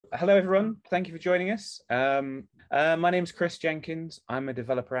Hello everyone. Thank you for joining us. My name is Kris Jenkins. I'm a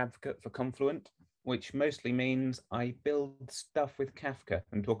developer advocate for Confluent, which mostly means I build stuff with Kafka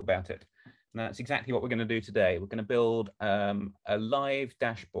and talk about it. And that's exactly what we're going to do today. We're going to build a live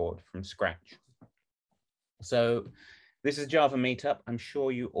dashboard from scratch. So this is a Java meetup. I'm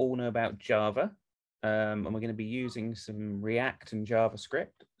sure you all know about Java. And we're going to be using some React and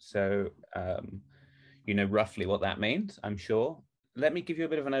JavaScript. So you know roughly what that means, I'm sure. Let me give you a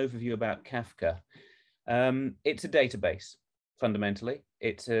bit of an overview about Kafka. It's a database, fundamentally.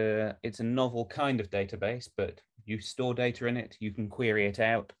 It's a novel kind of database, but you store data in it, you can query it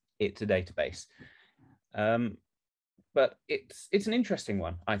out. It's a database. But it's an interesting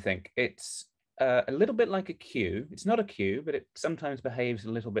one, I think. It's a little bit like a queue. It's not a queue, but it sometimes behaves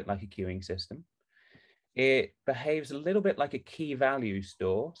a little bit like a queuing system. It behaves a little bit like a key value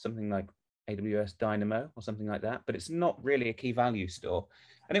store, something like AWS Dynamo or something like that, but it's not really a key value store.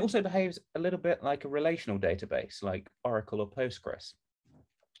 And it also behaves a little bit like a relational database like Oracle or Postgres,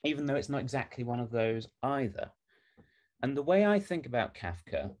 even though it's not exactly one of those either. And the way I think about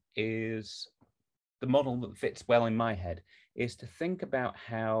Kafka is the model that fits well in my head is to think about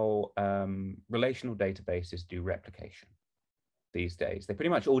how relational databases do replication these days. They pretty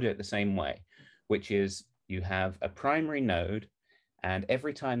much all do it the same way, which is you have a primary node, and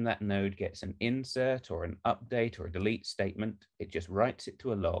every time that node gets an insert or an update or a delete statement, it just writes it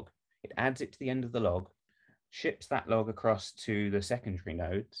to a log. It adds it to the end of the log, ships that log across to the secondary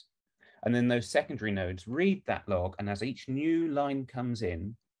nodes. And then those secondary nodes read that log. And as each new line comes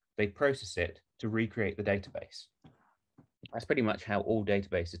in, they process it to recreate the database. That's pretty much how all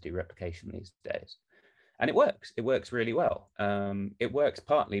databases do replication these days. And it works. It works really well. It works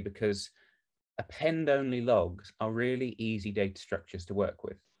partly because append-only logs are really easy data structures to work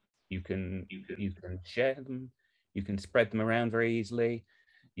with. You can share them, you can spread them around very easily,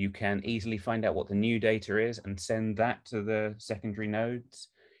 you can easily find out what the new data is and send that to the secondary nodes.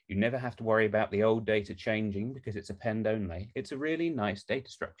 You never have to worry about the old data changing because it's append-only. It's a really nice data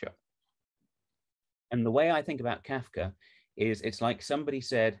structure. And the way I think about Kafka is it's like somebody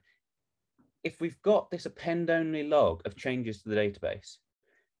said, if we've got this append-only log of changes to the database,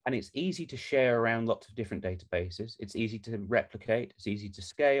 and it's easy to share around lots of different databases. It's easy to replicate. It's easy to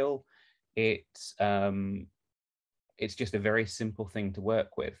scale. It's just a very simple thing to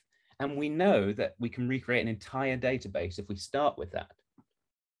work with. And we know that we can recreate an entire database if we start with that.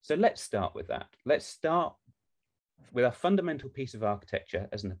 So let's start with that. Let's start with a fundamental piece of architecture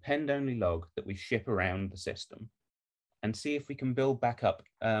as an append-only log that we ship around the system and see if we can build back up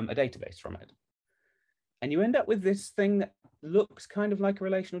a database from it. And you end up with this thing that looks kind of like a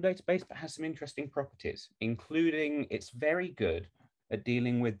relational database, but has some interesting properties, including it's very good at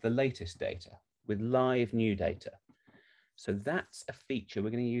dealing with the latest data, with live new data. So that's a feature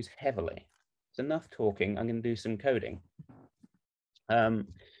we're going to use heavily. It's enough talking. I'm going to do some coding.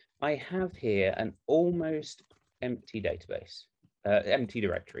 I have here an almost empty database, empty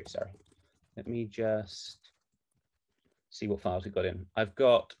directory, sorry. Let me just see what files we've got in.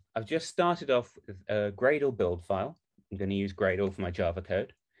 I've just started off with a Gradle build file. I'm going to use Gradle for my Java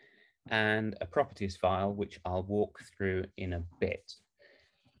code, and a properties file, which I'll walk through in a bit.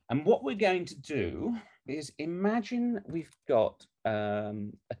 And what we're going to do is imagine we've got a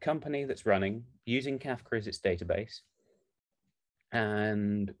company that's running using Kafka as its database,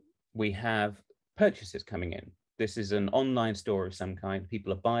 and we have purchases coming in. This is an online store of some kind.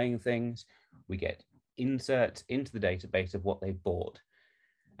 People are buying things. We get inserts into the database of what they bought.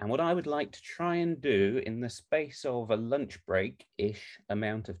 And what I would like to try and do in the space of a lunch break-ish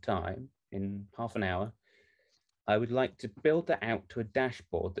amount of time, in half an hour, I would like to build that out to a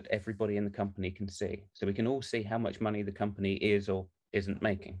dashboard that everybody in the company can see. So we can all see how much money the company is or isn't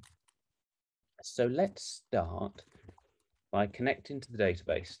making. So let's start by connecting to the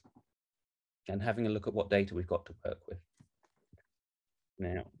database and having a look at what data we've got to work with.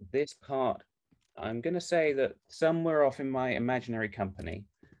 Now, this part, I'm going to say that somewhere off in my imaginary company,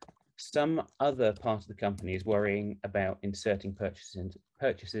 some other part of the company is worrying about inserting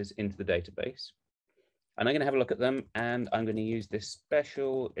purchases into the database. And I'm going to have a look at them, and I'm going to use this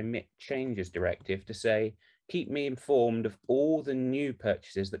special emit changes directive to say, keep me informed of all the new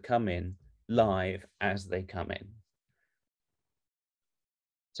purchases that come in live as they come in.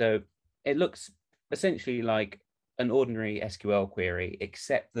 So it looks essentially like an ordinary SQL query,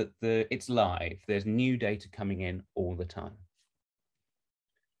 except that it's live. There's new data coming in all the time.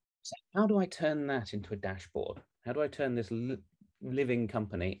 So how do I turn that into a dashboard? How do I turn this living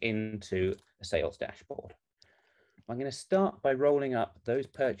company into a sales dashboard? I'm going to start by rolling up those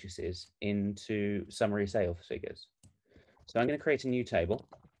purchases into summary sales figures. So I'm going to create a new table.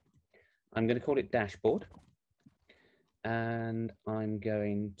 I'm going to call it dashboard. And I'm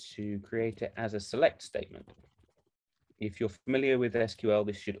going to create it as a select statement. If you're familiar with SQL,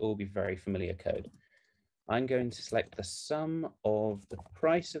 this should all be very familiar code. I'm going to select the sum of the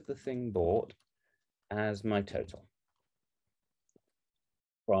price of the thing bought as my total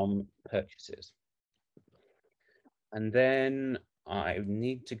from purchases. And then I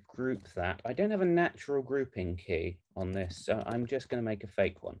need to group that. I don't have a natural grouping key on this, so I'm just going to make a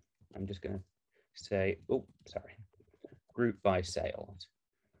fake one. I'm just going to say, oh, sorry, group by sales.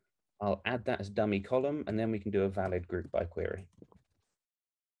 I'll add that as dummy column, and then we can do a valid group by query.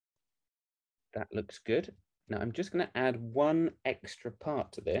 That looks good. Now I'm just going to add one extra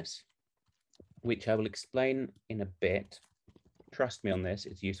part to this, which I will explain in a bit. Trust me on this,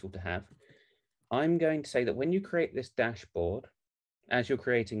 it's useful to have. I'm going to say that when you create this dashboard, as you're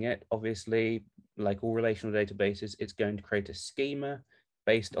creating it, obviously, like all relational databases, it's going to create a schema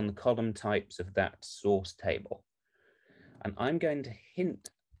based on the column types of that source table. And I'm going to hint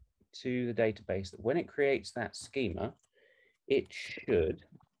to the database that when it creates that schema, it should,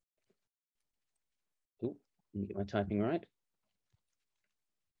 oh, let me get my typing right.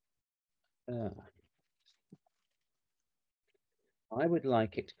 I would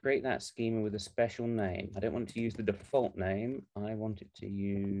like it to create that schema with a special name. I don't want to use the default name. I want it to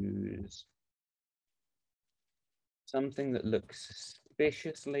use something that looks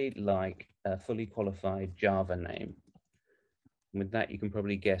suspiciously like a fully qualified Java name. And with that, you can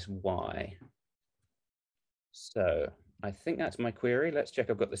probably guess why. So I think that's my query. Let's check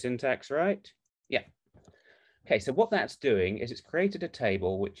I've got the syntax right. Yeah. Okay, so what that's doing is it's created a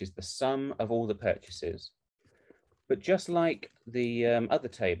table which is the sum of all the purchases. But just like the other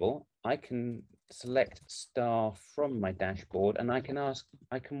table, I can select star from my dashboard and I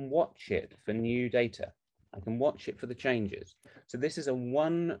can watch it for new data. I can watch it for the changes. So this is a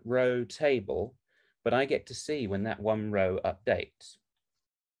one row table, but I get to see when that one row updates.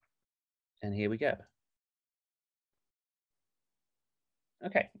 And here we go.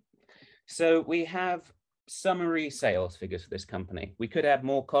 Okay, so we have summary sales figures for this company. We could add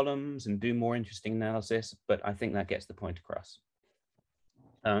more columns and do more interesting analysis, but I think that gets the point across.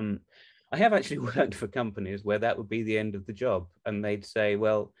 I have actually worked for companies where that would be the end of the job. And they'd say,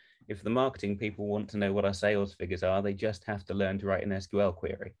 well, if the marketing people want to know what our sales figures are, they just have to learn to write an SQL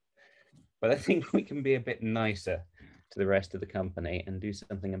query. But I think we can be a bit nicer to the rest of the company and do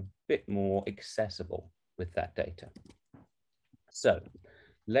something a bit more accessible with that data. So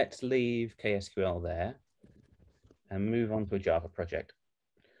let's leave KSQL there and move on to a Java project.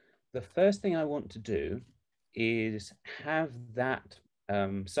 The first thing I want to do is have that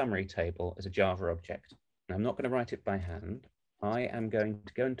summary table as a Java object. And I'm not going to write it by hand. I am going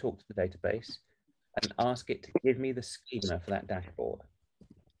to go and talk to the database and ask it to give me the schema for that dashboard,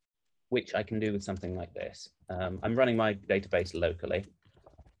 which I can do with something like this. I'm running my database locally.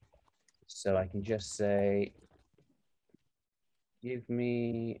 So I can just say, give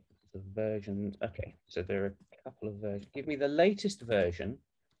me the versions. Okay, so there are a couple of versions. Give me the latest version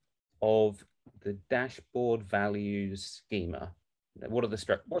of the dashboard values schema. What's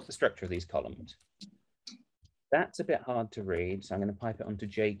the structure of these columns? That's a bit hard to read, so I'm going to pipe it onto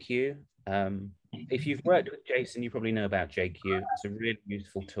JQ. If you've worked with JSON, you probably know about JQ. It's a really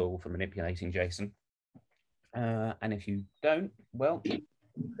useful tool for manipulating JSON. And if you don't, well,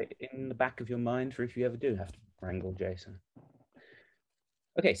 put it in the back of your mind for if you ever do have to wrangle JSON.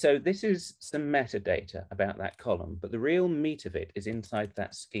 Okay, so this is some metadata about that column, but the real meat of it is inside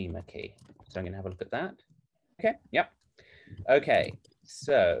that schema key. So I'm going to have a look at that. Okay, yep. Okay,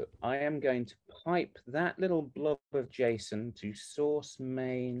 so I am going to pipe that little blob of JSON to source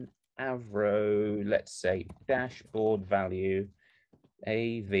main avro, let's say dashboard value,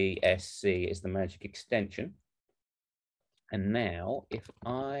 AVSC is the magic extension. And now if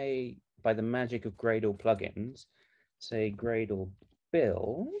I, by the magic of Gradle plugins, say Gradle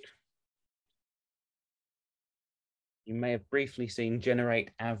build, you may have briefly seen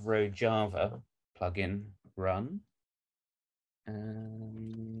generate avro Java plugin run.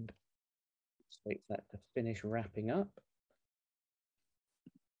 And let's wait for that to finish wrapping up.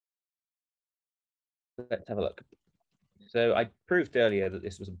 Let's have a look. So I proved earlier that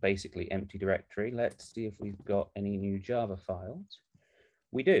this was a basically empty directory. Let's see if we've got any new Java files.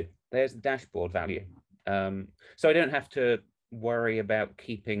 We do. There's the dashboard value. So I don't have to worry about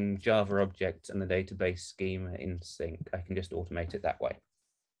keeping Java objects and the database schema in sync. I can just automate it that way.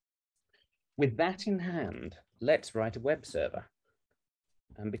 With that in hand, let's write a web server.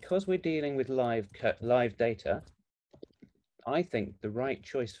 And because we're dealing with live data, I think the right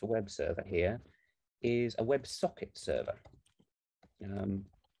choice for web server here is a WebSocket server.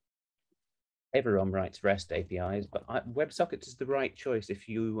 Everyone writes REST APIs, but WebSockets is the right choice.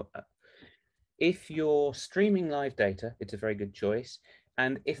 If you're streaming live data, it's a very good choice.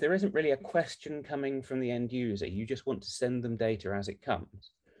 And if there isn't really a question coming from the end user, you just want to send them data as it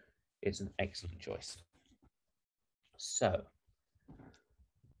comes, it's an excellent choice. So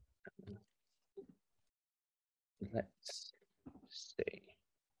let's see.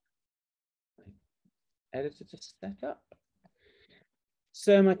 Editor to set up.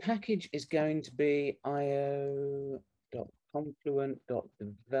 So my package is going to be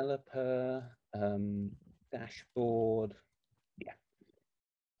io.confluent.developer dashboard. Yeah.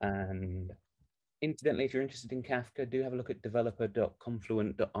 And incidentally, if you're interested in Kafka, do have a look at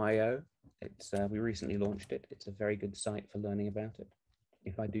developer.confluent.io. It's we recently launched it. It's a very good site for learning about it,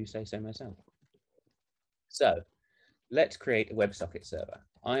 if I do say so myself. So let's create a WebSocket server.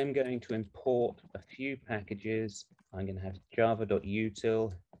 I'm going to import a few packages. I'm going to have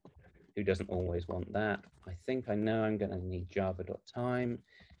java.util. Who doesn't always want that? I think I know I'm going to need java.time,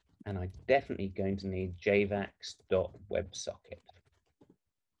 and I'm definitely going to need javax.websocket.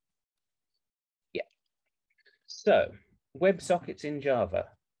 Yeah. So WebSockets in Java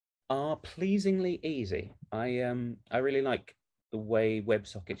are pleasingly easy. I really like the way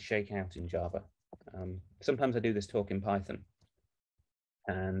WebSockets shake out in Java. Sometimes I do this talk in Python,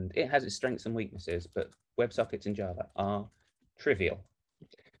 and it has its strengths and weaknesses, but WebSockets in Java are trivial.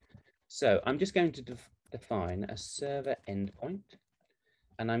 So I'm just going to define a server endpoint,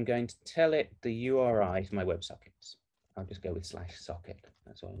 and I'm going to tell it the URI for my WebSockets. I'll just go with /socket.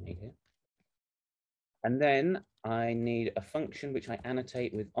 That's all I need here. And then I need a function which I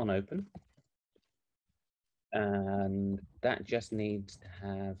annotate with onOpen. And that just needs to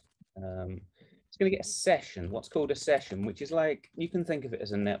have, it's going to get a session, what's called a session, which is like, you can think of it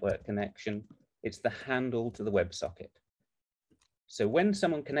as a network connection. It's the handle to the WebSocket. So when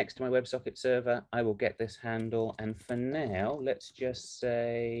someone connects to my WebSocket server, I will get this handle. And for now, let's just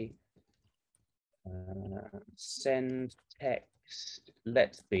say, send text.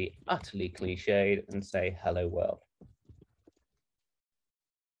 Let's be utterly cliched and say hello world.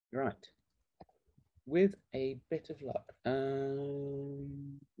 Right. With a bit of luck, that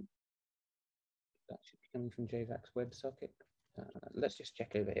should be coming from JVAX WebSocket. Let's just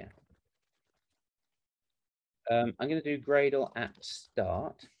check over here. I'm going to do Gradle at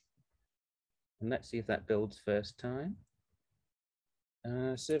start, and let's see if that builds first time.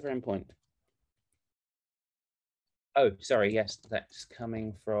 Server endpoint. Oh, sorry, yes, that's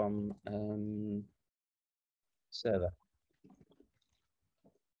coming from server.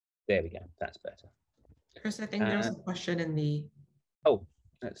 There we go, that's better. Kris, I think there's a question in the... Oh,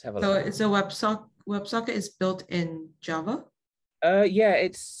 let's have a look. So it's a WebSocket is built in Java? Yeah,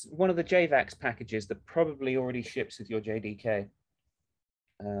 it's one of the JVAX packages that probably already ships with your JDK.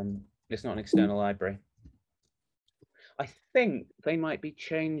 It's not an external library. I think they might be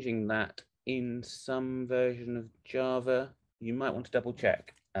changing that in some version of Java. You might want to double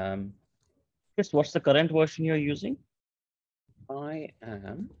check. Chris, what's the current version you're using? I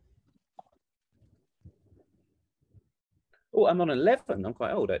am. Oh, I'm on 11. I'm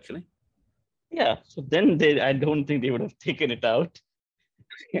quite old, actually. Yeah, so then I don't think they would have taken it out.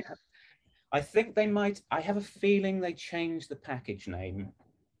 Yeah. I think they might. I have a feeling they changed the package name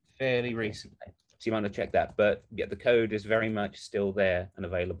fairly recently. So you might want to check that. But yeah, the code is very much still there and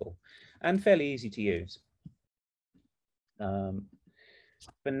available and fairly easy to use.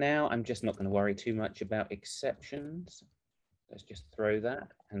 For now, I'm just not going to worry too much about exceptions. Let's just throw that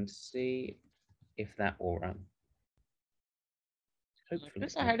and see if that will run.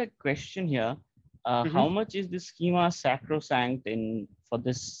 Chris, I had a question here. How much is the schema sacrosanct for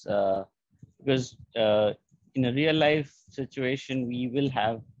this? Because in a real life situation, we will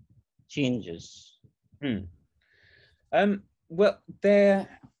have changes. Well,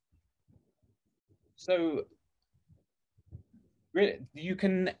 so really, you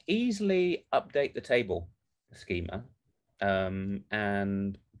can easily update the table schema,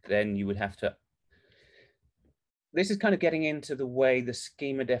 and then you would have to. This is kind of getting into the way the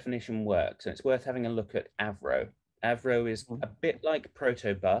schema definition works, and it's worth having a look at Avro. Avro is a bit like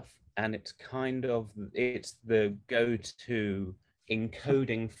protobuf, and it's the go-to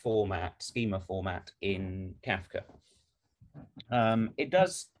encoding format, schema format in Kafka.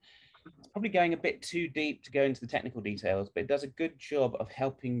 It's probably going a bit too deep to go into the technical details, but it does a good job of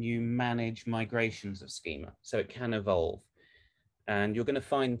helping you manage migrations of schema, so it can evolve. And you're going to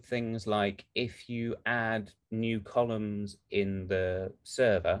find things like if you add new columns in the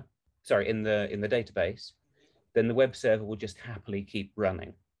server, in the database, then the web server will just happily keep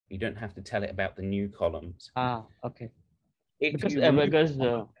running. You don't have to tell it about the new columns. Okay. Because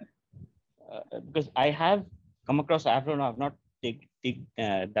because I have come across Avro, and I've not dug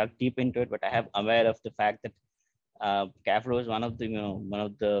deep into it, but I have aware of the fact that Avro is one of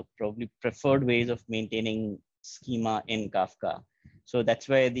the probably preferred ways of maintaining schema in Kafka. So that's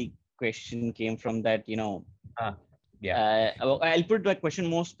where the question came from. That Yeah. I'll put my question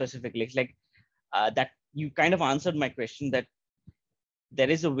more specifically. It's like that you kind of answered my question, that there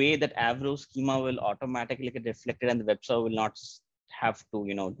is a way that Avro schema will automatically get reflected, and the web server will not have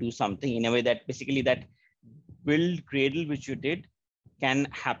to do something, in a way that basically that build Gradle which you did can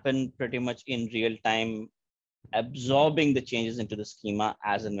happen pretty much in real time, absorbing the changes into the schema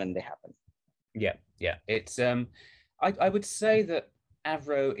as and when they happen. Yeah. It's I would say that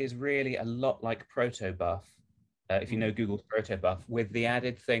Avro is really a lot like Protobuf. If you know Google's Protobuf, with the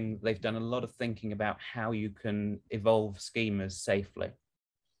added thing, they've done a lot of thinking about how you can evolve schemas safely.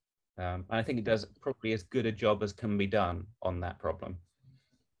 And I think it does probably as good a job as can be done on that problem.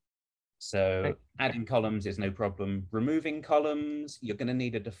 So adding columns is no problem. Removing columns, you're going to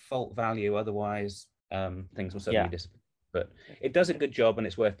need a default value, otherwise things will suddenly disappear. But it does a good job, and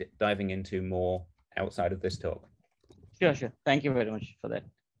it's worth it diving into more outside of this talk. Sure. Thank you very much for that.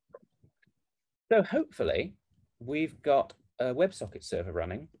 So hopefully we've got a WebSocket server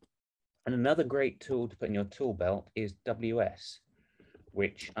running, and another great tool to put in your tool belt is WS,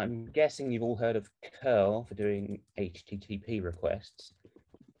 which I'm guessing you've all heard of curl for doing HTTP requests.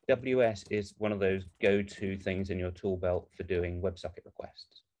 WS is one of those go-to things in your tool belt for doing WebSocket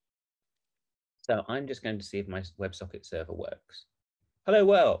requests. So I'm just going to see if my WebSocket server works. Hello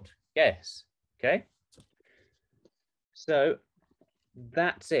world, yes, okay. So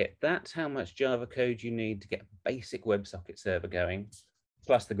that's it. That's how much Java code you need to get a basic WebSocket server going,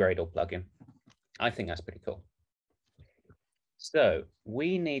 plus the Gradle plugin. I think that's pretty cool. So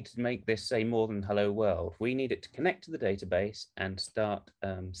we need to make this say more than hello world. We need it to connect to the database and start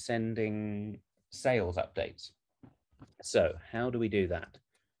sending sales updates. So how do we do that?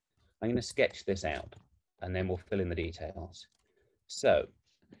 I'm going to sketch this out, and then we'll fill in the details. So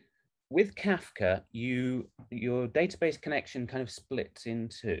with Kafka, your database connection kind of splits in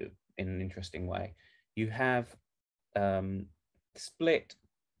two in an interesting way. You have split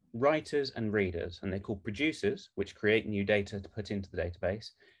writers and readers, and they're called producers, which create new data to put into the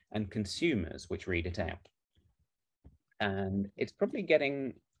database, and consumers, which read it out. And it's probably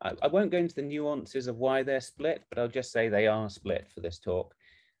getting, I won't go into the nuances of why they're split, but I'll just say they are split for this talk.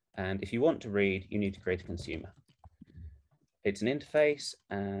 And if you want to read, you need to create a consumer. It's an interface,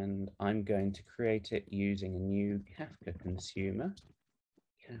 and I'm going to create it using a new Kafka consumer.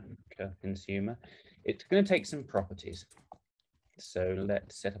 It's going to take some properties. So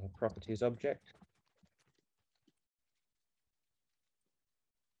let's set up a properties object.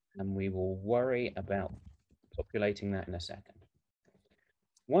 And we will worry about populating that in a second.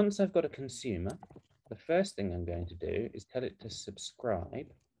 Once I've got a consumer, the first thing I'm going to do is tell it to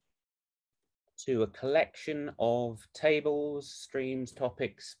subscribe to a collection of tables, streams,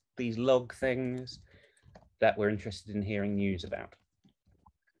 topics, these log things that we're interested in hearing news about.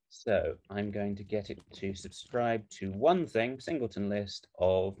 So I'm going to get it to subscribe to one thing, singleton list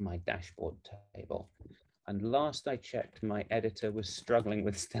of my dashboard table. And last I checked, my editor was struggling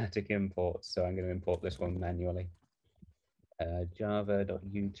with static imports, so I'm going to import this one manually.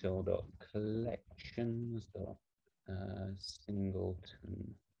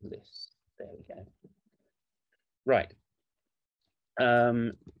 java.util.collections.singleton list. There we go. Right.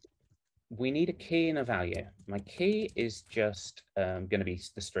 We need a key and a value. My key is just going to be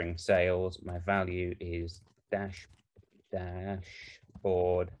the string sales. My value is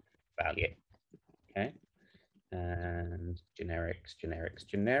dashboard value. Okay. And generics.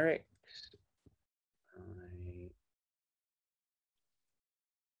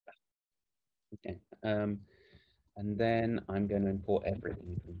 Okay. And then I'm going to import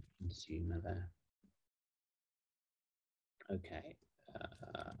everything from consumer there. Okay.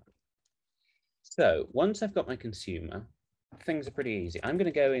 So once I've got my consumer, things are pretty easy. I'm going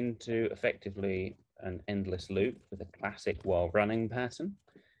to go into effectively an endless loop with a classic while running pattern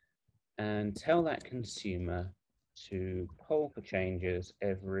and tell that consumer to poll for changes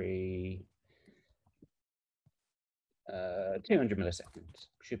every 200 milliseconds.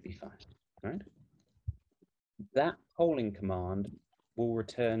 Should be fine, right? That polling command will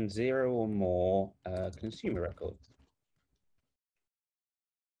return 0 or more consumer records.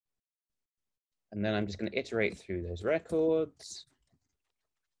 And then I'm just going to iterate through those records.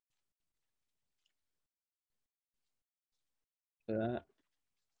 And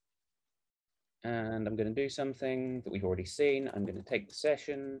I'm going to do something that we've already seen. I'm going to take the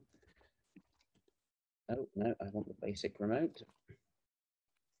session. Oh, no, I want the basic remote.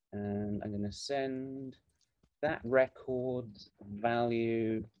 And I'm going to send that record's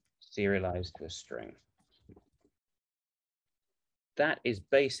value serialized to a string. That is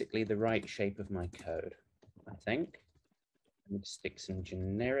basically the right shape of my code, I think. Let me stick some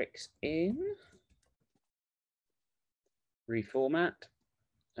generics in. Reformat.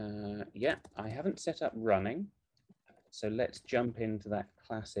 Yeah, I haven't set up running. So let's jump into that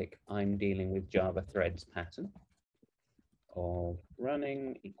classic I'm dealing with Java threads pattern of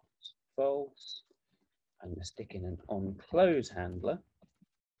running equals false. I'm going to stick in an onClose handler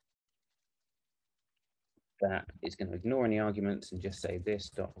that is going to ignore any arguments and just say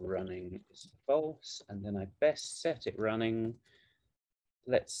this.running is false. And then I best set it running,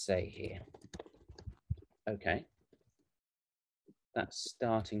 let's say here. Okay. That's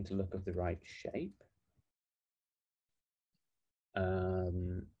starting to look of the right shape.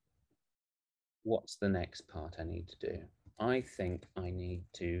 What's the next part I need to do? I think I need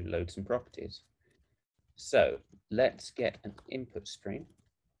to load some properties. So let's get an input stream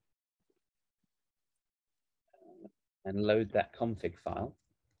and load that config file.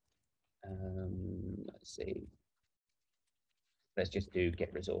 Let's see. Let's just do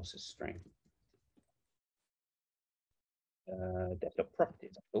get resources string. Desktop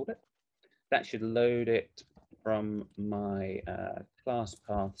properties, I called it. That should load it from my class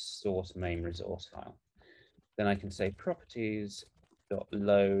path source main resource file. Then I can say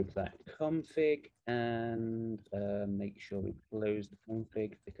properties.load that config and make sure we close the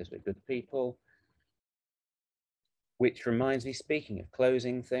config because we're good people. Which reminds me, speaking of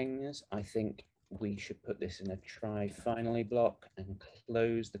closing things, I think we should put this in a try finally block and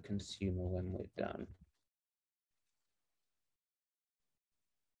close the consumer when we're done.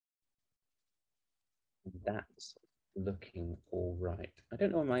 That's looking all right. I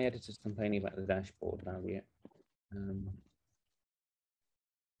don't know why my editor's complaining about the dashboard value,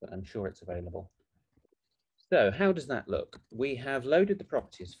 but I'm sure it's available. So how does that look? We have loaded the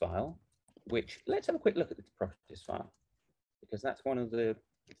properties file, which let's have a quick look at the properties file, because that's one of the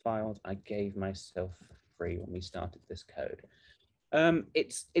files I gave myself free when we started this code.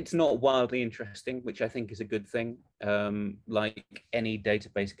 It's not wildly interesting, which I think is a good thing. Like any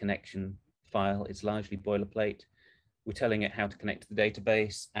database connection file, it's largely boilerplate. We're telling it how to connect to the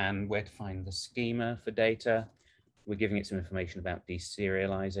database and where to find the schema for data. We're giving it some information about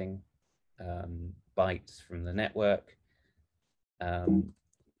deserializing bytes from the network,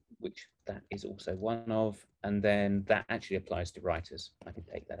 which that is also one of. And then that actually applies to writers. I can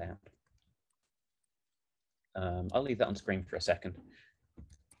take that out. I'll leave that on screen for a second.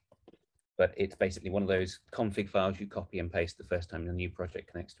 But it's basically one of those config files you copy and paste the first time a new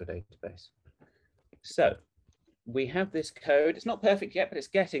project connects to a database. So we have this code. It's not perfect yet, but it's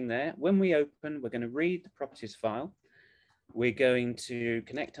getting there. When we open, we're going to read the properties file. We're going to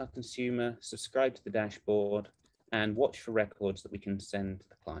connect our consumer, subscribe to the dashboard, and watch for records that we can send to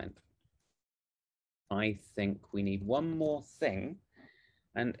the client. I think we need one more thing,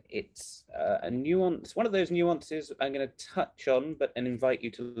 and it's a nuance, one of those nuances I'm going to touch on, but and invite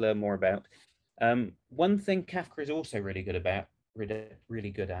you to learn more about. One thing Kafka is also really good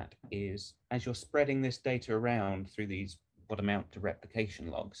at is as you're spreading this data around through these what amount to replication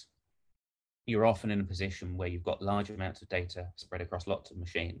logs, you're often in a position where you've got large amounts of data spread across lots of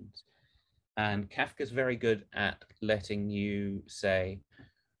machines. And Kafka is very good at letting you say,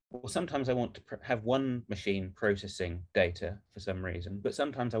 well, sometimes I want to have one machine processing data for some reason, but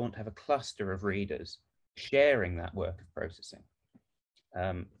sometimes I want to have a cluster of readers sharing that work of processing.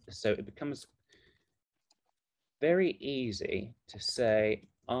 So it becomes very easy to say,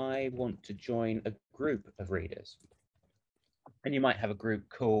 I want to join a group of readers. And you might have a group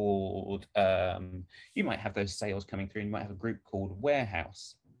called, you might have those sales coming through, and you might have a group called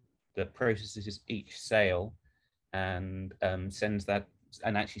warehouse that processes each sale and sends that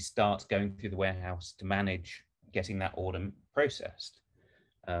and actually starts going through the warehouse to manage getting that order processed.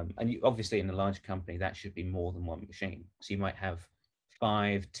 And you, obviously in a large company, that should be more than one machine. So you might have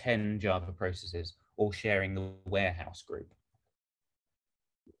 5, 10 Java processes all sharing the warehouse group.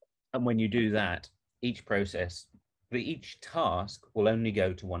 And when you do that, each task will only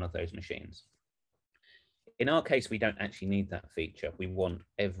go to one of those machines. In our case, we don't actually need that feature. We want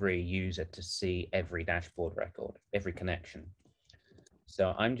every user to see every dashboard record, every connection.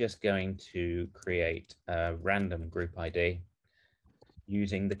 So I'm just going to create a random group ID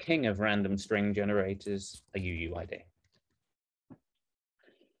using the king of random string generators, a UUID.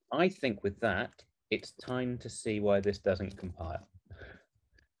 I think with that, it's time to see why this doesn't compile.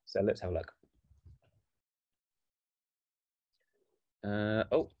 So let's have a look.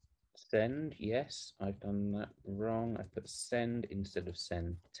 Oh, Send, yes, I've done that wrong. I put send instead of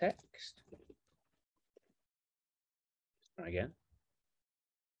send text. Try again.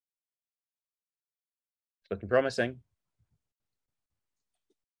 It's looking promising.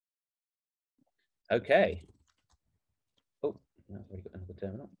 Okay. Oh, I've already got another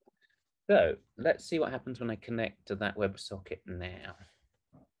terminal. So let's see what happens when I connect to that WebSocket now.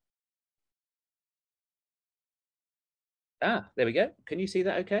 Ah, there we go. Can you see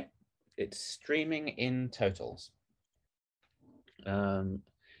that okay? It's streaming in totals.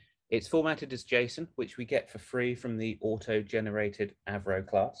 It's formatted as JSON, which we get for free from the auto-generated Avro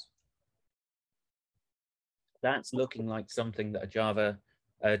class. That's looking like something that a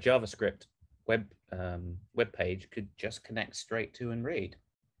JavaScript web page could just connect straight to and read.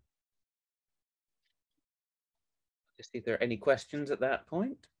 Just see if there are any questions at that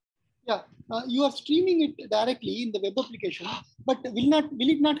point. Yeah, you are streaming it directly in the web application, but will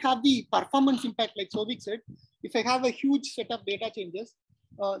it not have the performance impact like Souvik said? If I have a huge set of data changes,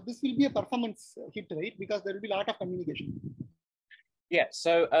 this will be a performance hit, right? Because there will be a lot of communication. Yeah,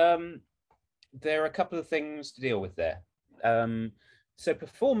 so there are a couple of things to deal with there. So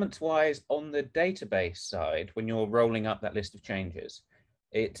performance-wise, on the database side, when you're rolling up that list of changes,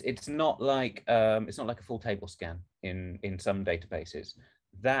 it's not like a full table scan in some databases.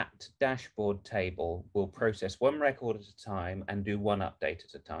 That dashboard table will process one record at a time and do one update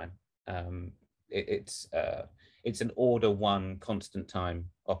at a time. It's an order one constant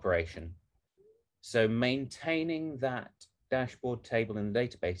time operation. So maintaining that dashboard table in the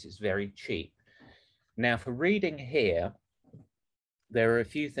database is very cheap. Now for reading here, there are a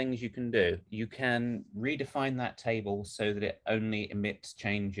few things you can do. You can redefine that table so that it only emits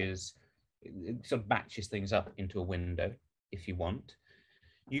changes, it sort of batches things up into a window if you want.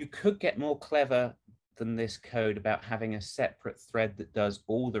 You could get more clever than this code about having a separate thread that does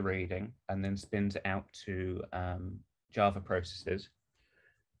all the reading and then spins it out to Java processes.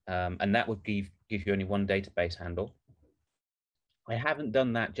 And that would give you only one database handle. I haven't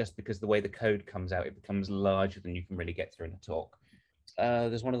done that just because the way the code comes out, it becomes larger than you can really get through in a talk.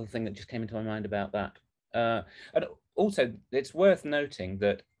 There's one other thing that just came into my mind about that. And also, it's worth noting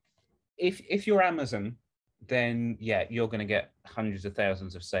that if you're Amazon, then yeah, you're going to get hundreds of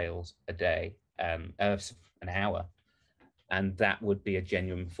thousands of sales a day, an hour, and that would be a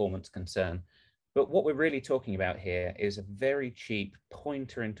genuine performance concern. But what we're really talking about here is a very cheap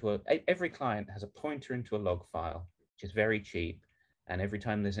pointer into every client has a pointer into a log file, which is very cheap. And every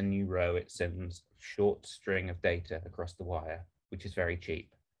time there's a new row, it sends a short string of data across the wire, which is very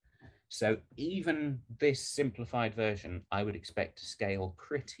cheap. So even this simplified version, I would expect to scale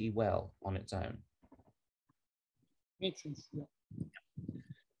pretty well on its own. Makes sense. Yeah.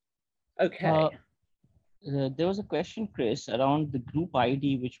 Okay. There was a question, Kris, around the group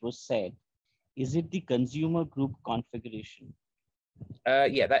ID which was said. Is it the consumer group configuration?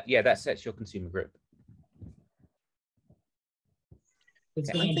 Yeah, that sets your consumer group. It's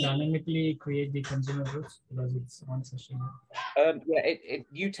going to dynamically create the consumer groups because it's one session. Yeah,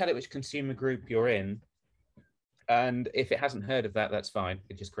 you tell it which consumer group you're in, and if it hasn't heard of that, that's fine.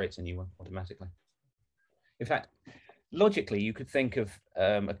 It just creates a new one automatically. In fact, logically, you could think of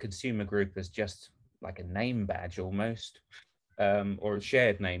a consumer group as just like a name badge almost, or a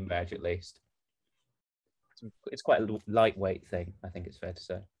shared name badge at least. It's quite a lightweight thing, I think it's fair to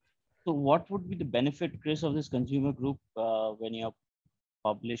say. So what would be the benefit, Kris, of this consumer group when you're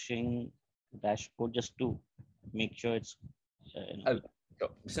publishing dashboard, just to make sure it's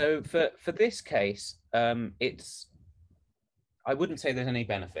so for this case, I wouldn't say there's any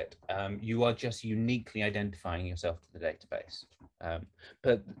benefit. You are just uniquely identifying yourself to the database.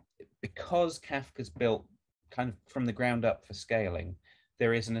 But because Kafka's built kind of from the ground up for scaling,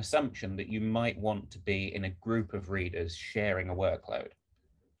 there is an assumption that you might want to be in a group of readers sharing a workload.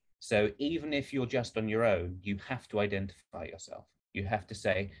 So even if you're just on your own, you have to identify yourself. You have to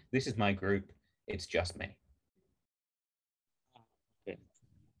say, this is my group, it's just me. Okay.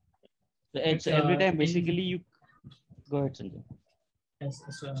 So it's every time basically you go ahead, Sanjay. Yes,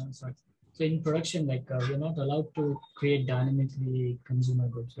 sorry. So in production, like we're not allowed to create dynamically consumer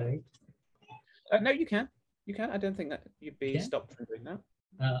groups, right? No, you can. You can. I don't think that you'd be stopped from doing that.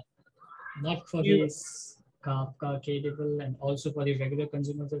 Not for this Kafka table and also for the regular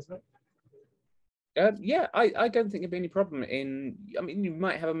consumers as well? Yeah, I don't think there'd be any problem I mean, you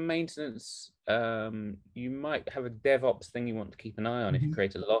might have a maintenance, you might have a DevOps thing you want to keep an eye on if you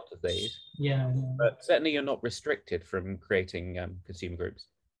create a lot of these. Yeah. But certainly you're not restricted from creating consumer groups.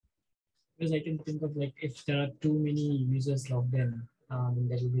 Because I can think of like if there are too many users logged in,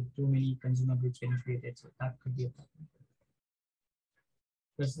 there will be too many consumer groups getting created. So that could be a problem.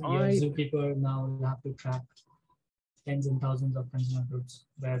 Because your Zookeeper now will have to track tens and thousands of consumer groups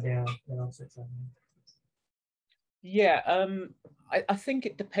where their offsets are. Yeah, I think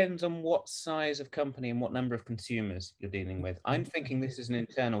it depends on what size of company and what number of consumers you're dealing with. I'm thinking this is an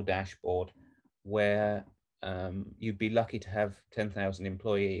internal dashboard where you'd be lucky to have 10,000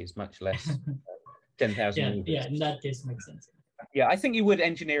 employees, much less 10,000 users. Yeah, in that case makes sense. Yeah, I think you would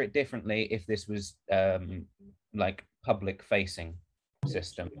engineer it differently if this was like public facing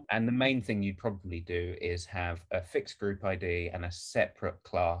system. And the main thing you'd probably do is have a fixed group ID and a separate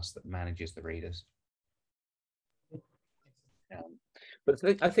class that manages the readers. But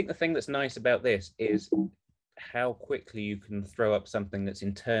I think the thing that's nice about this is how quickly you can throw up something that's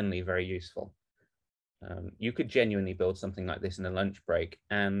internally very useful. You could genuinely build something like this in a lunch break,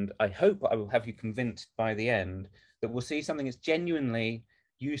 and I hope I will have you convinced by the end that we'll see something that's genuinely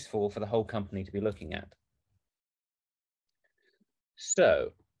useful for the whole company to be looking at.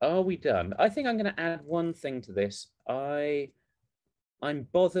 So, are we done? I think I'm going to add one thing to this. I'm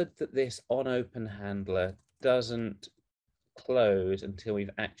bothered that this on-open handler doesn't close until we've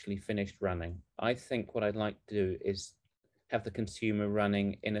actually finished running. I think what I'd like to do is have the consumer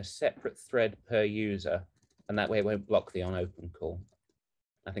running in a separate thread per user, and that way it won't block the on-open call.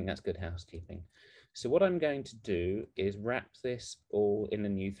 I think that's good housekeeping. So what I'm going to do is wrap this all in a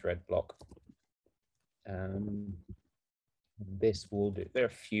new thread block. This will do. There are a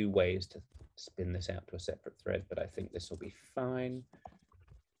few ways to spin this out to a separate thread, but I think this will be fine.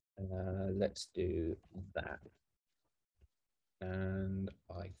 Let's do that. And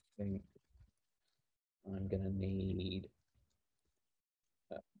I think I'm going to need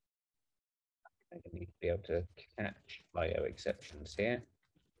to be able to catch IO exceptions here.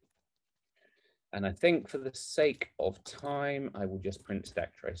 And I think for the sake of time, I will just print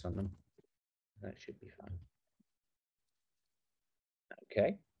stack trace on them. That should be fine.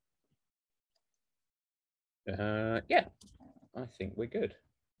 Okay. Yeah, I think we're good.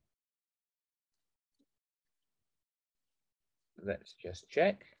 Let's just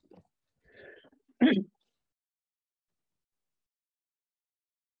check.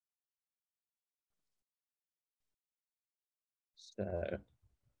 So,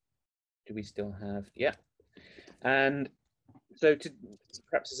 do we still have, yeah. And so to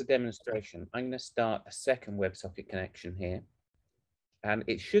perhaps as a demonstration, I'm going to start a second WebSocket connection here. And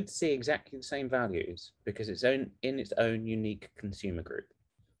it should see exactly the same values because it's in its own unique consumer group.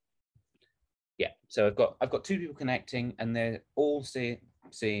 Yeah, so I've got two people connecting and they're all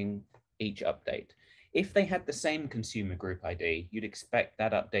seeing each update. If they had the same consumer group ID, you'd expect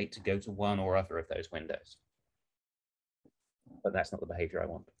that update to go to one or other of those windows. But that's not the behavior I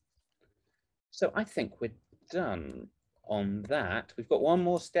want. So I think we're done on that. We've got one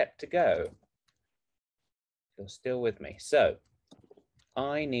more step to go. You're still with me. So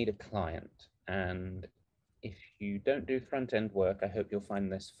I need a client, and if you don't do front-end work, I hope you'll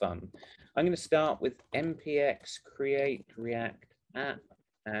find this fun. I'm going to start with npx create react app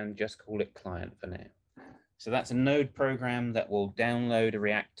and just call it client for now. So that's a Node program that will download a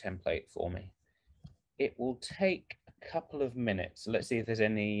React template for me. It will take a couple of minutes. So let's see if there's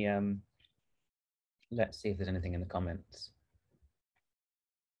any. Let's see if there's anything in the comments.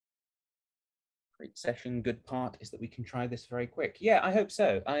 Great session. Good part is that we can try this very quick. Yeah, I hope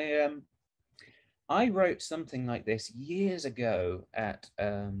so. I wrote something like this years ago at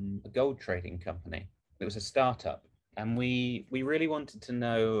a gold trading company. It was a startup, and we really wanted to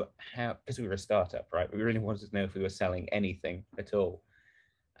know how, because we were a startup, right? We really wanted to know if we were selling anything at all.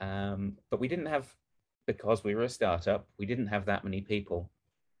 But we didn't have, because we were a startup, we didn't have that many people,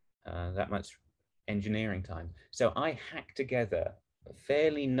 that much engineering time. So I hacked together a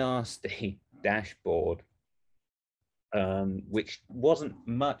fairly nasty dashboard, which wasn't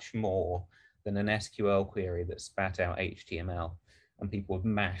much more than an SQL query that spat out HTML, and people would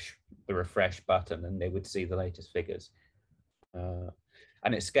mash the refresh button and they would see the latest figures.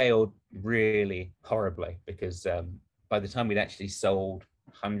 And it scaled really horribly because by the time we'd actually sold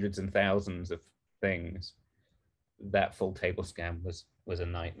hundreds and thousands of things, that full table scan was a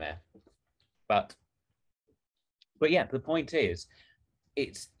nightmare. But yeah, the point is,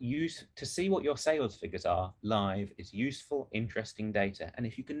 it's used to see what your sales figures are live. It's useful, interesting data, and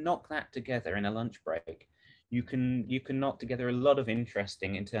if you can knock that together in a lunch break, you can knock together a lot of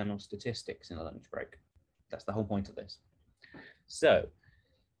interesting internal statistics in a lunch break. That's the whole point of this. So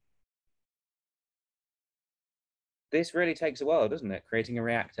this really takes a while, doesn't it? Creating a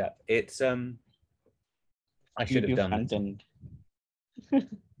React app. It's I should have done this.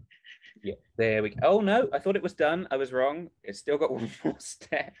 Yeah, there we go. Oh no, I thought it was done. I was wrong. It's still got one more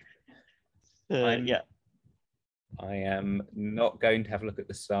step. Yeah. I am not going to have a look at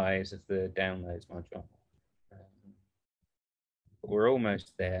the size of the downloads module. But we're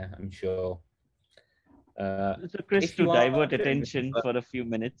almost there, I'm sure. So Kris, to divert attention for a few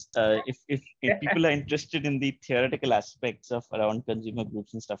minutes, if people are interested in the theoretical aspects of around consumer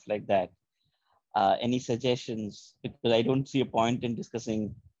groups and stuff like that, any suggestions? Because I don't see a point in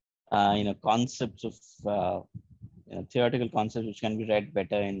discussing, concepts of, theoretical concepts which can be read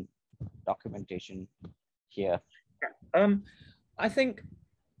better in documentation here. I think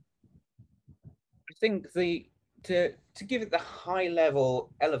to give it the high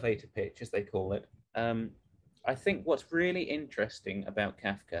level elevator pitch, as they call it, I think what's really interesting about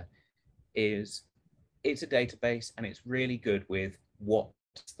Kafka is it's a database and it's really good with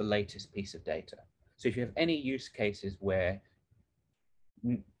what's the latest piece of data. So if you have any use cases where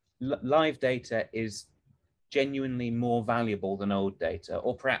live data is genuinely more valuable than old data,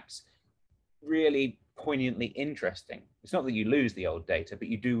 or perhaps really poignantly interesting, it's not that you lose the old data, but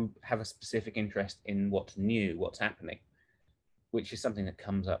you do have a specific interest in what's new, what's happening, which is something that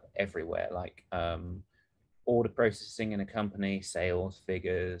comes up everywhere, like order processing in a company, sales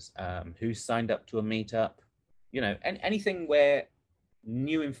figures, who's signed up to a meetup, and anything where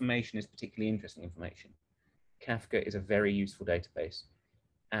new information is particularly interesting information. Kafka is a very useful database.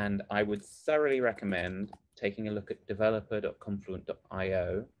 And I would thoroughly recommend taking a look at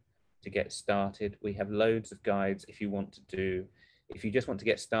developer.confluent.io to get started. We have loads of guides if you just want to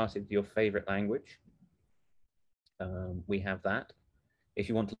get started with your favorite language. We have that. If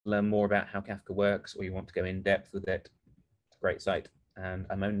you want to learn more about how Kafka works, or you want to go in depth with it, it's a great site. And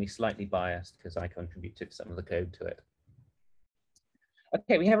I'm only slightly biased because I contributed some of the code to it.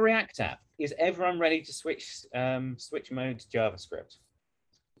 Okay, we have a React app. Is everyone ready to switch mode to JavaScript?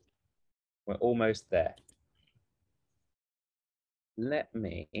 We're almost there. Let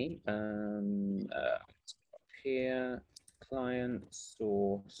me here, client,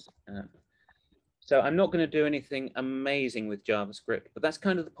 source, app. So I'm not going to do anything amazing with JavaScript, but that's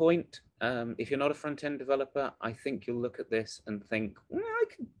kind of the point. If you're not a front-end developer, I think you'll look at this and think, I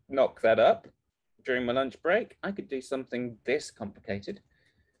could knock that up during my lunch break. I could do something this complicated.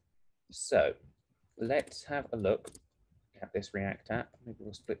 So let's have a look at this React app. Maybe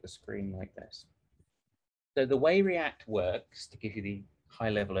we'll split the screen like this. So the way React works, to give you the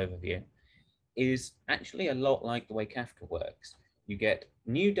high-level overview, is actually a lot like the way Kafka works. You get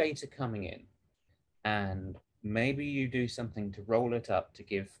new data coming in, and maybe you do something to roll it up to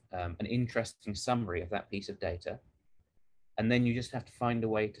give an interesting summary of that piece of data. And then you just have to find a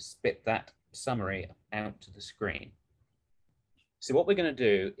way to spit that summary out to the screen. So what we're going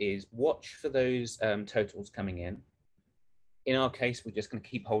to do is watch for those totals coming in. In our case, we're just going to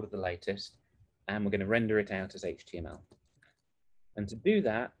keep hold of the latest, and we're going to render it out as HTML. And to do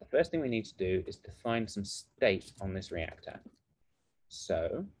that, the first thing we need to do is define some state on this React app.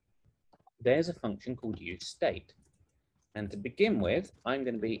 So there's a function called useState. And to begin with, I'm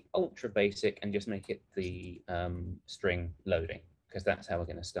going to be ultra basic and just make it the string loading, because that's how we're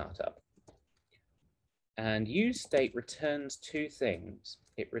going to start up. And useState returns two things.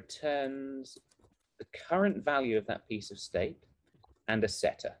 It returns the current value of that piece of state and a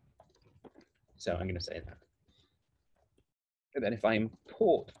setter. So I'm going to say that. And then if I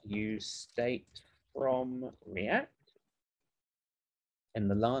import useState from React, and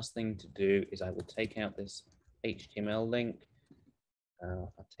the last thing to do is I will take out this HTML link.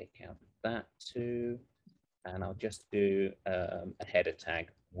 I'll take out that too, and I'll just do a header tag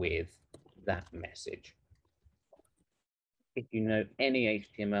with that message. If you know any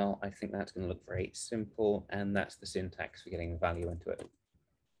HTML, I think that's going to look very simple, and that's the syntax for getting the value into it.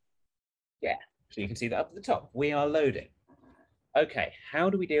 Yeah, so you can see that up at the top. We are loading. Okay, how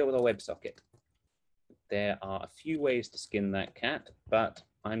do we deal with our WebSocket? There are a few ways to skin that cat, but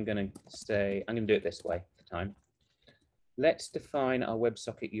I'm going to do it this way for time. Let's define our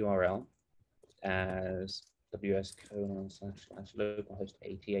WebSocket URL as ws://localhost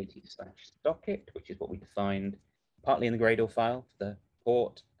 8080/socket, which is what we defined partly in the Gradle file for the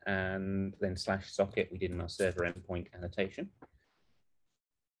port, and then /socket we did in our server endpoint annotation.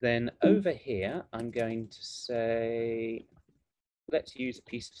 Then over here, I'm going to say, let's use a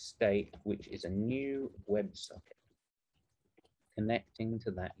piece of state, which is a new WebSocket connecting to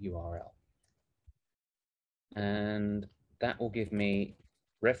that URL. And that will give me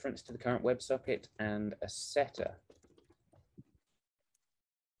reference to the current WebSocket and a setter.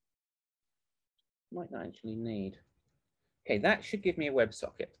 Might not actually need. Okay, that should give me a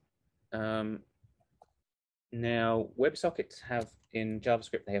WebSocket. Now, WebSockets have, in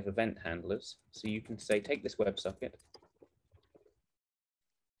JavaScript, they have event handlers. So you can say, take this WebSocket,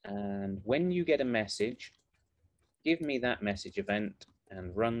 and when you get a message, give me that message event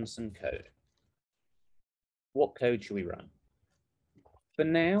and run some code. What code should we run? For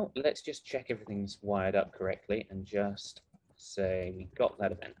now, let's just check everything's wired up correctly and just say we got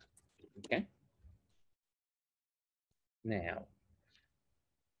that event. Okay. Now,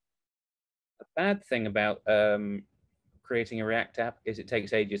 a bad thing about creating a React app is it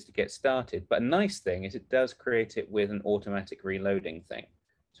takes ages to get started, but a nice thing is it does create it with an automatic reloading thing.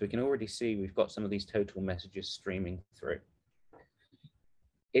 So we can already see we've got some of these total messages streaming through.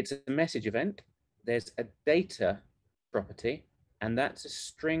 It's a message event. There's a data property, and that's a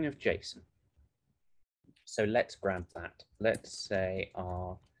string of JSON. So let's grab that. Let's say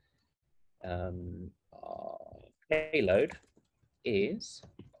our payload is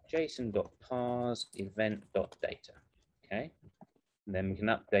json.parse event.data. Okay, and then we can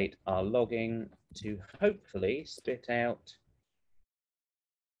update our logging to hopefully spit out.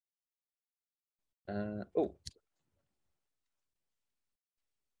 Oh,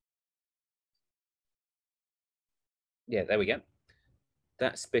 yeah, there we go.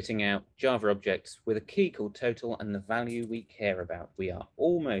 That's spitting out Java objects with a key called total and the value we care about. We are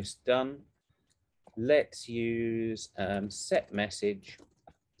almost done. Let's use set message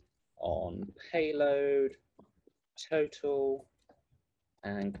on payload total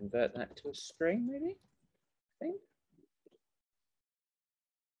and convert that to a string, maybe, I think.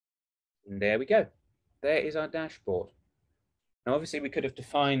 And there we go. There is our dashboard. Now, obviously, we could have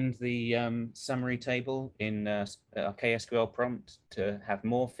defined the summary table in our KSQL prompt to have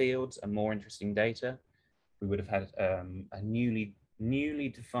more fields and more interesting data. We would have had a newly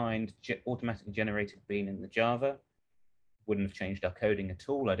defined automatically generated bean in the Java. Wouldn't have changed our coding at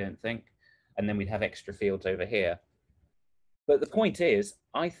all, I don't think. And then we'd have extra fields over here. But the point is,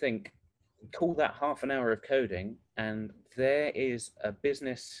 I think, call that half an hour of coding, and there is a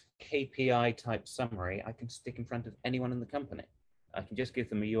business KPI type summary I can stick in front of anyone in the company. I can just give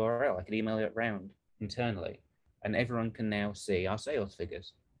them a URL. I can email it around internally, and everyone can now see our sales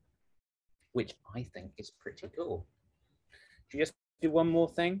figures, which I think is pretty cool. Should we just do one more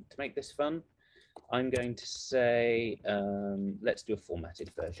thing to make this fun? I'm going to say, let's do a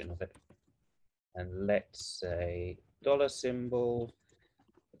formatted version of it. And let's say $symbol,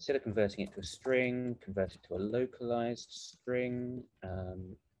 instead of converting it to a string, convert it to a localized string.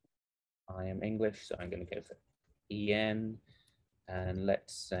 I am English, so I'm going to go for EN. And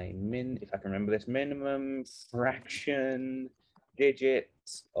let's say if I can remember this, minimum fraction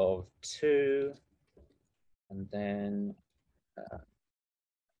digits of 2. And then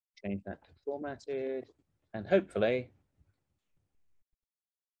change that to formatted. And hopefully,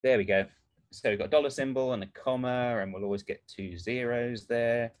 there we go. So we've got a $symbol and a comma, and we'll always get 2 zeros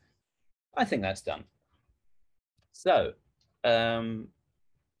there. I think that's done. So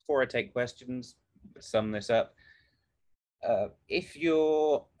before I take questions, sum this up. If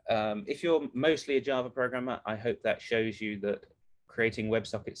you're mostly a Java programmer, I hope that shows you that creating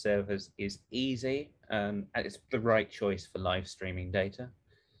WebSocket servers is easy, and it's the right choice for live streaming data.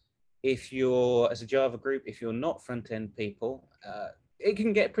 If you're, as a Java group, if you're not front-end people, it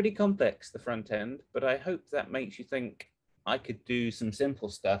can get pretty complex, the front end, but I hope that makes you think I could do some simple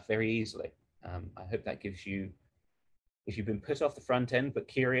stuff very easily. I hope that gives you, if you've been put off the front end but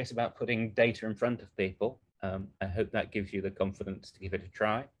curious about putting data in front of people, I hope that gives you the confidence to give it a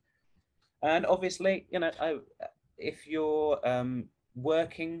try. And obviously, you know, if you're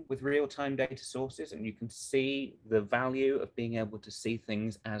working with real-time data sources and you can see the value of being able to see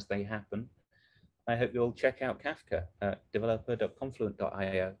things as they happen, I hope you'll check out Kafka at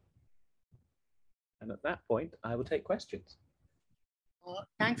developer.confluent.io. And at that point, I will take questions.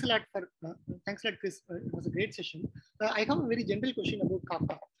 Thanks a lot, Kris. It was a great session. I have a very general question about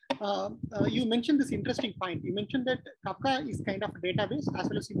Kafka. You mentioned this interesting point. You mentioned that Kafka is kind of a database, as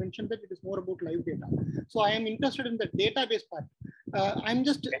well as you mentioned that it is more about live data. So I am interested in the database part. I'm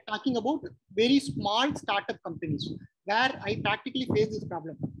just talking about very small startup companies where I practically face this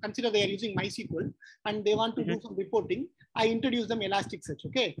problem. Consider they are using MySQL and they want to do some reporting. I introduce them Elasticsearch.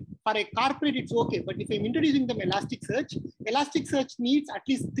 Okay, for a corporate it's okay, but if I'm introducing them Elasticsearch needs at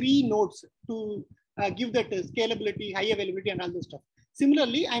least 3 nodes to give that scalability, high availability, and all this stuff.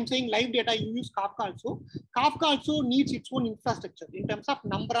 Similarly, I'm saying live data, you use Kafka also. Kafka also needs its own infrastructure in terms of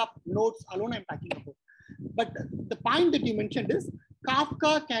number of nodes alone I'm talking about. But the point that you mentioned is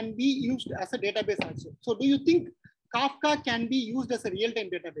Kafka can be used as a database also. So do you think Kafka can be used as a real-time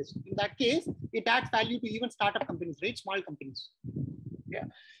database? In that case, it adds value to even startup companies, right? Small companies. Yeah,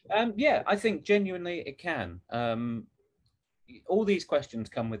 yeah, I think genuinely it can. All these questions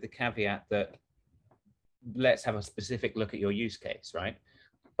come with the caveat that let's have a specific look at your use case, right?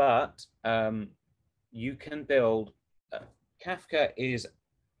 But you can build, Kafka is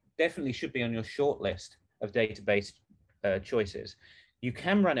definitely should be on your short list of database choices. You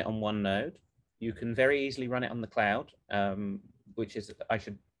can run it on one node. You can very easily run it on the cloud, which is, I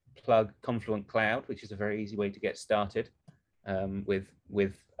should plug Confluent Cloud, which is a very easy way to get started with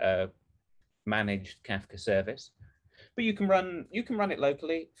managed Kafka service. But you can run it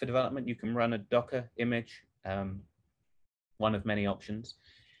locally for development. You can run a Docker image, one of many options.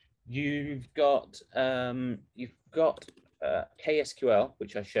 You've got KSQL,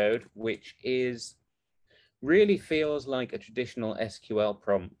 which I showed, which really feels like a traditional SQL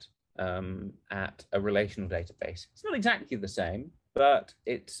prompt at a relational database. It's not exactly the same, but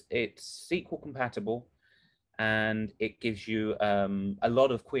it's SQL compatible, and it gives you a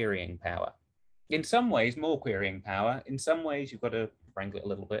lot of querying power. In some ways, more querying power. In some ways, you've got to wrangle it a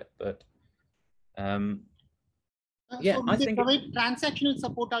little bit, but yeah, so I think they provide transactional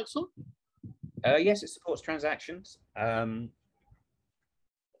support also. Yes, it supports transactions,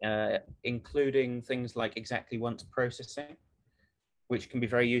 including things like exactly once processing, which can be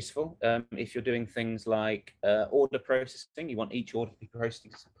very useful if you're doing things like order processing. You want each order to be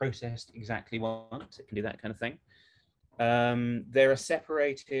processed exactly once. It can do that kind of thing. There are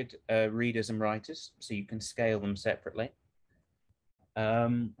separated readers and writers, so you can scale them separately.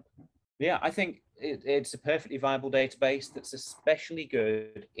 Yeah, I think it's a perfectly viable database that's especially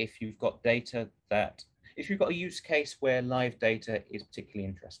good if you've got if you've got a use case where live data is particularly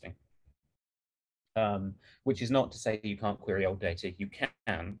interesting. Which is not to say you can't query old data. You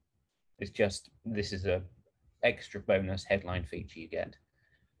can. It's just, this is a extra bonus headline feature you get.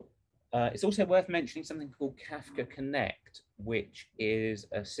 It's also worth mentioning something called Kafka Connect, which is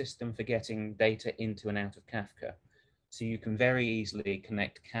a system for getting data into and out of Kafka. So you can very easily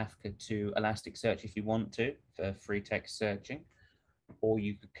connect Kafka to Elasticsearch if you want to, for free text searching, or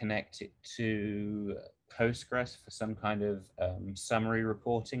you could connect it to Postgres for some kind of summary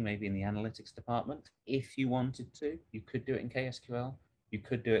reporting, maybe in the analytics department. If you wanted to, you could do it in KSQL. You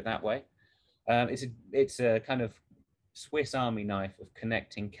could do it that way. It's a kind of Swiss Army knife of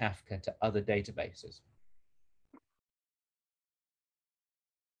connecting Kafka to other databases.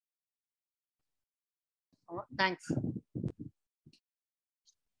 Thanks.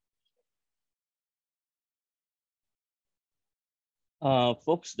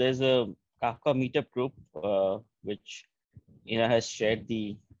 Folks, there's a Kafka meetup group which has shared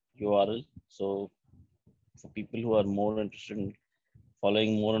the URL. So for people who are more interested in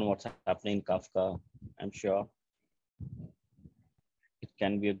following more on what's happening in Kafka, I'm sure it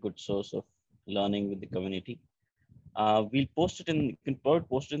can be a good source of learning with the community. We'll post it in, you can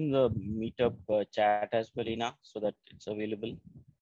post it in the meetup chat as well, Ina, so that it's available.